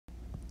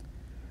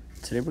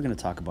Today we're going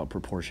to talk about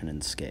proportion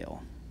and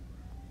scale.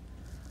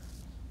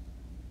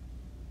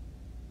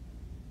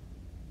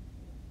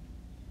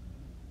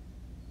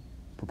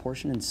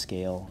 Proportion and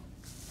scale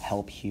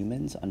help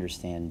humans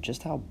understand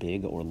just how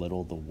big or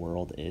little the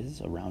world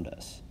is around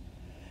us.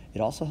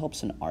 It also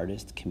helps an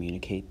artist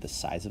communicate the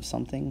size of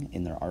something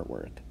in their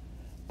artwork.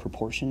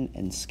 Proportion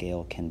and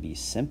scale can be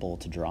simple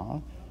to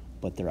draw,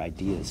 but their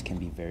ideas can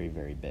be very,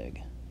 very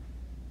big.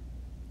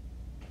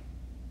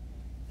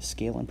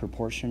 Scale and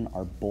proportion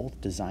are both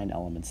design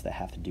elements that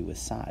have to do with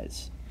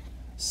size.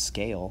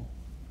 Scale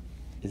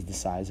is the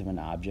size of an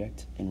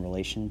object in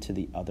relation to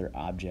the other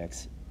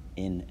objects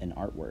in an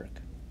artwork.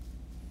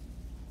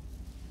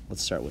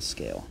 Let's start with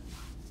scale.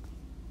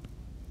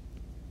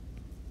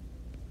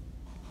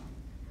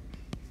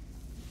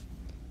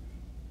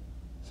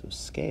 So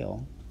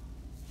scale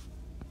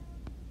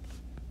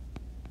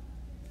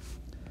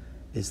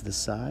is the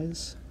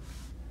size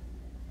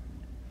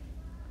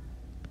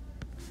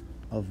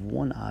of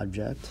one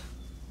object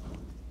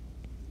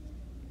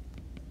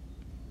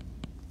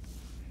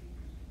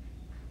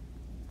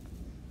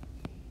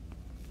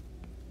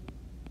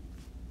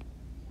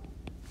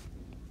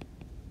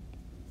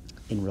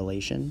in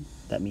relation,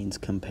 that means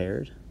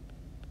compared,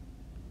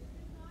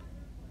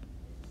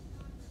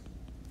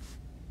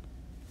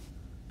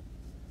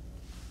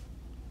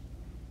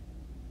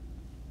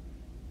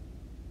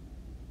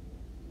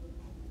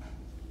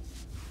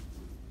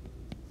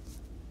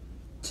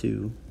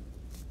 to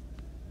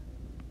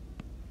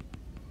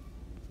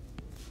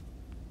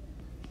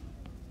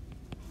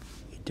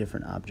a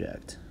different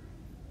object.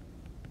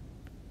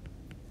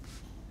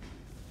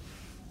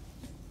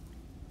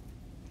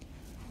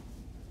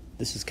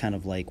 This is kind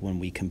of like when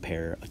we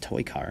compare a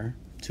toy car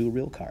to a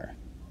real car.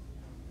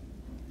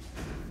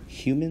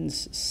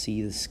 Humans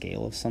see the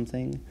scale of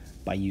something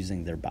by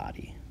using their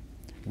body.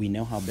 We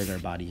know how big our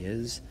body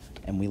is,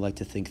 and we like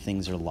to think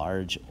things are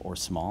large or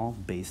small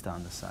based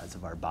on the size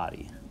of our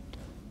body.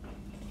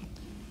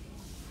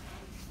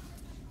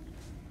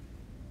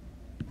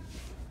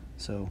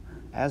 So,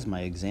 as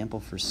my example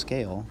for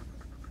scale,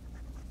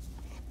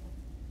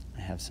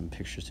 I have some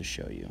pictures to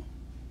show you.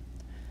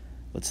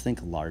 Let's think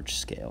large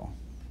scale.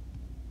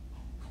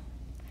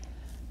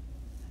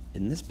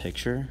 In this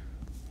picture,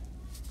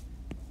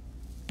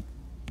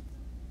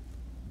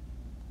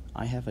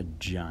 I have a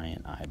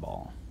giant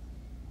eyeball.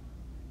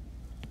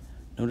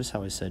 Notice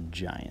how I said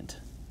giant.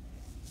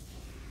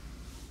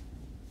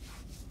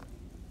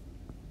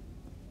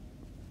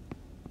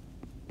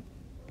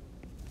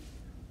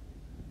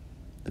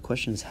 The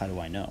question is, how do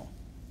I know?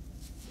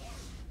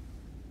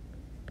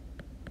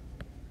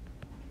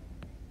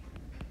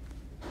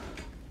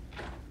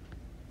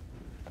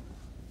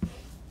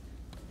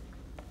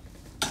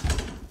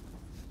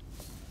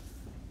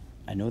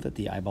 I know that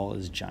the eyeball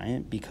is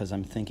giant because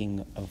I'm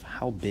thinking of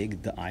how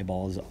big the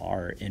eyeballs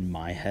are in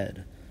my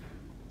head.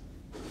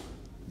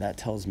 That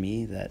tells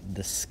me that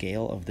the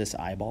scale of this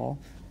eyeball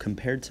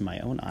compared to my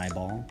own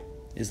eyeball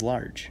is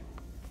large.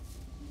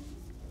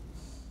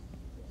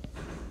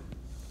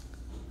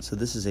 So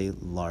this is a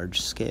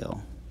large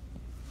scale.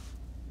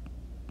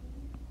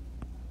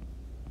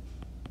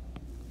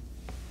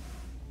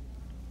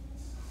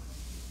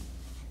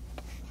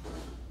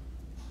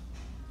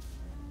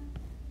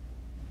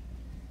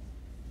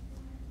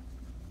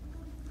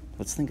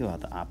 Let's think about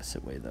the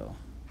opposite way, though.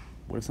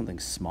 What if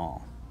something's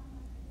small?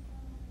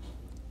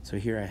 So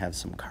here I have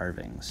some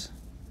carvings.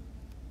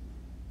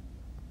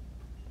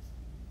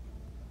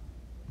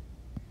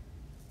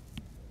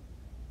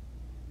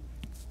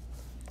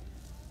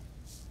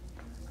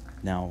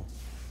 Now,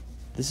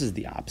 this is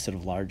the opposite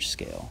of large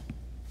scale.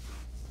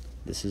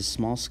 This is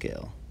small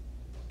scale.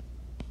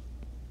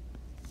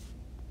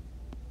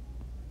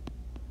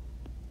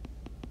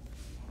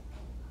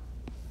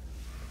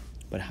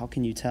 But how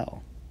can you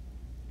tell?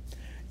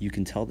 You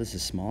can tell this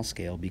is small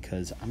scale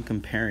because I'm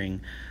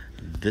comparing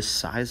this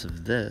size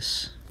of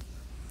this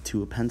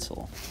to a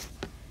pencil.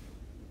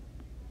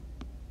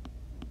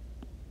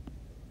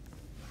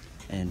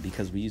 And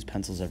because we use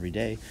pencils every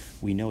day,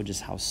 we know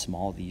just how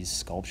small these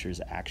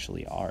sculptures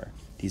actually are.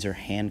 These are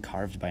hand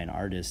carved by an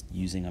artist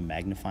using a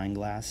magnifying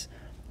glass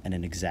and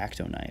an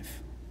X-Acto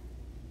knife.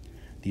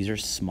 These are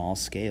small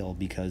scale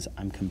because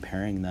I'm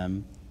comparing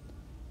them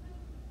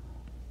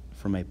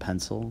from a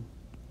pencil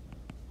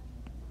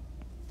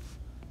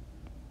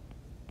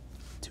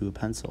to a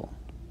pencil.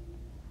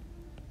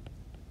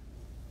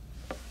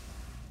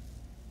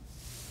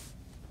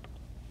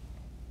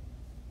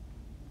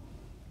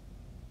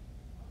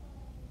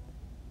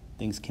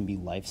 Things can be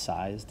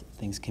life-sized,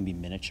 things can be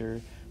miniature,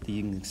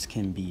 things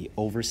can be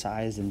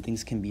oversized, and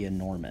things can be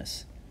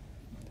enormous.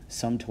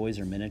 Some toys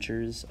are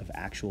miniatures of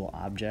actual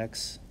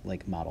objects,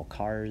 like model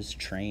cars,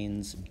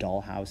 trains,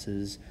 doll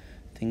houses,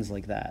 things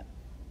like that.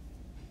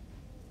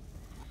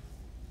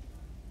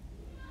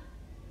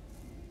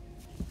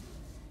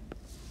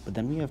 But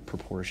then we have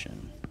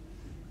proportion.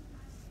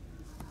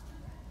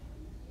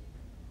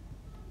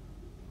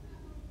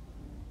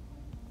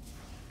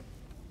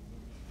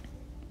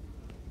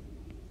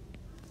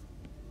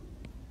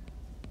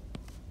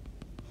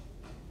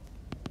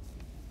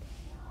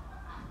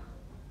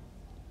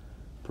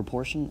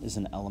 Proportion is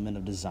an element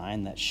of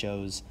design that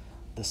shows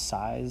the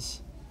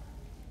size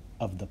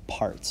of the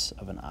parts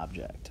of an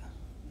object.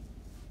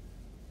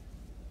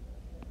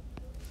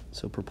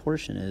 So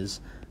proportion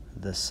is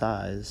the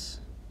size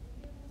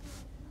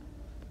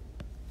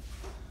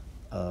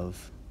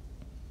of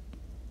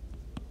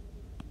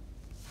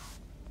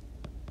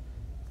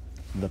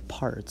the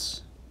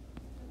parts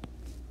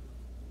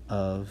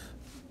of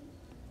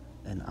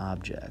an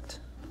object.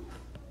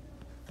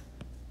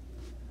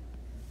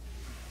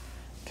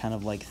 Kind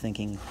of like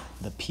thinking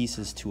the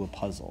pieces to a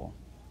puzzle,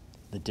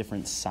 the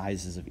different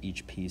sizes of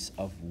each piece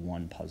of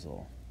one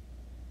puzzle.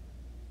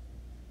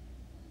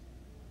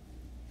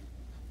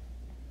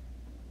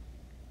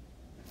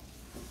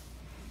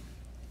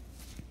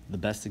 The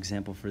best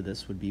example for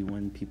this would be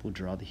when people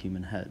draw the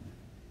human head.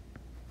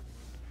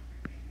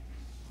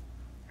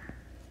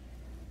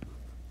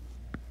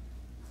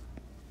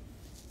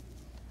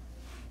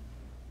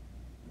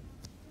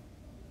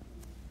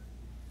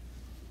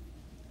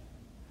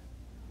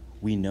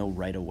 We know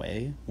right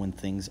away when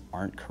things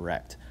aren't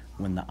correct,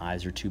 when the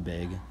eyes are too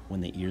big, when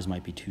the ears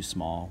might be too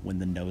small, when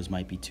the nose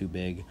might be too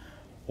big,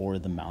 or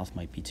the mouth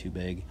might be too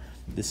big.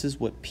 This is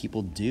what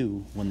people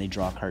do when they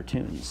draw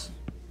cartoons.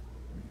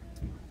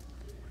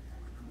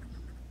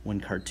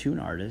 When cartoon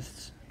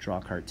artists draw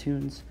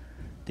cartoons,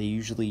 they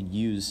usually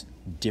use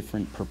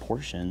different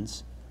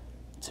proportions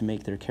to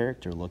make their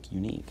character look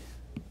unique.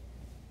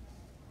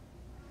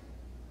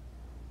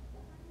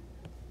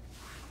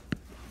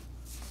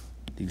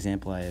 The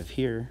example I have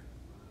here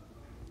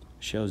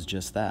shows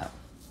just that.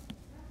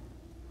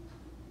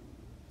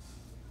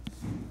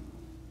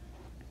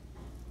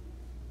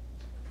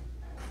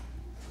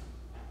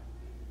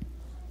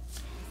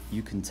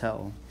 You can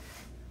tell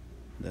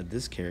that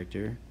this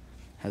character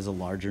has a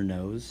larger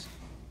nose,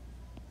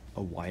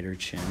 a wider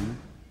chin,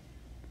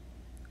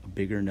 a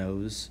bigger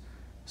nose,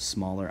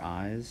 smaller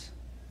eyes,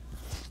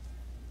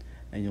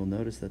 and you'll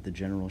notice that the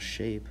general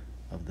shape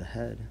of the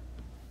head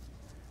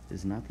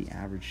is not the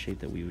average shape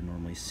that we would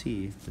normally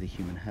see with a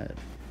human head.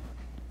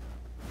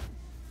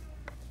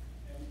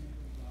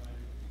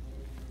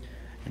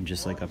 And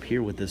just like up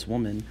here with this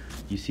woman,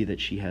 you see that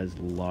she has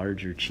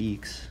larger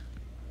cheeks,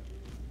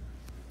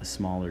 a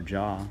smaller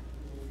jaw,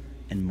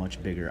 and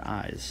much bigger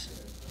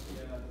eyes.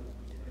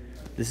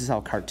 This is how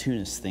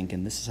cartoonists think,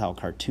 and this is how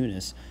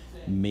cartoonists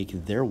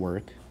make their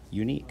work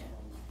unique.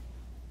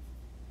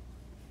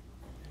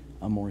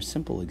 A more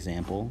simple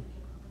example,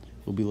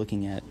 we'll be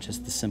looking at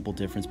just the simple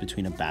difference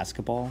between a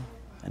basketball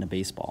and a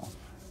baseball.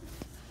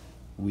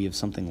 We have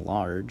something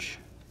large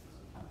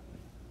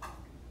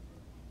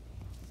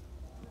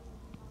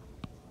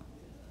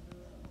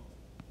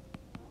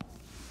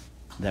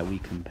that we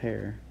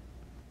compare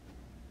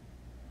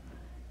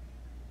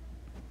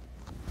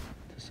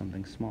to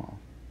something small.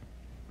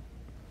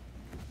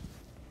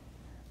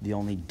 The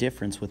only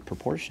difference with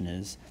proportion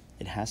is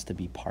it has to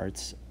be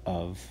parts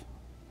of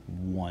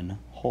one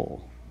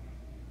whole.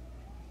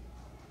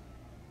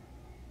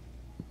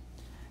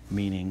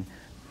 Meaning,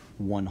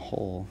 one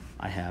whole,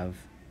 I have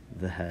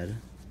the head,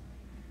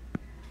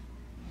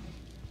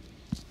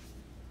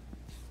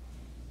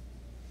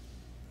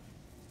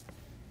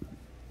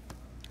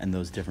 and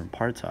those different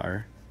parts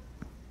are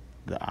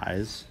the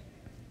eyes,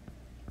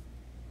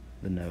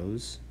 the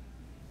nose,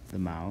 the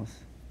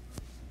mouth,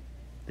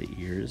 the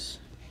ears,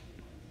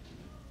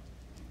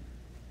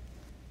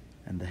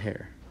 and the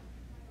hair.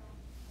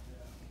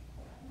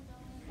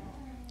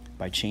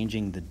 By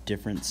changing the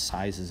different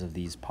sizes of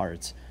these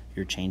parts,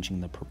 you're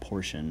changing the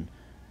proportion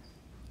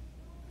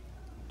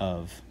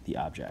of the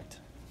object.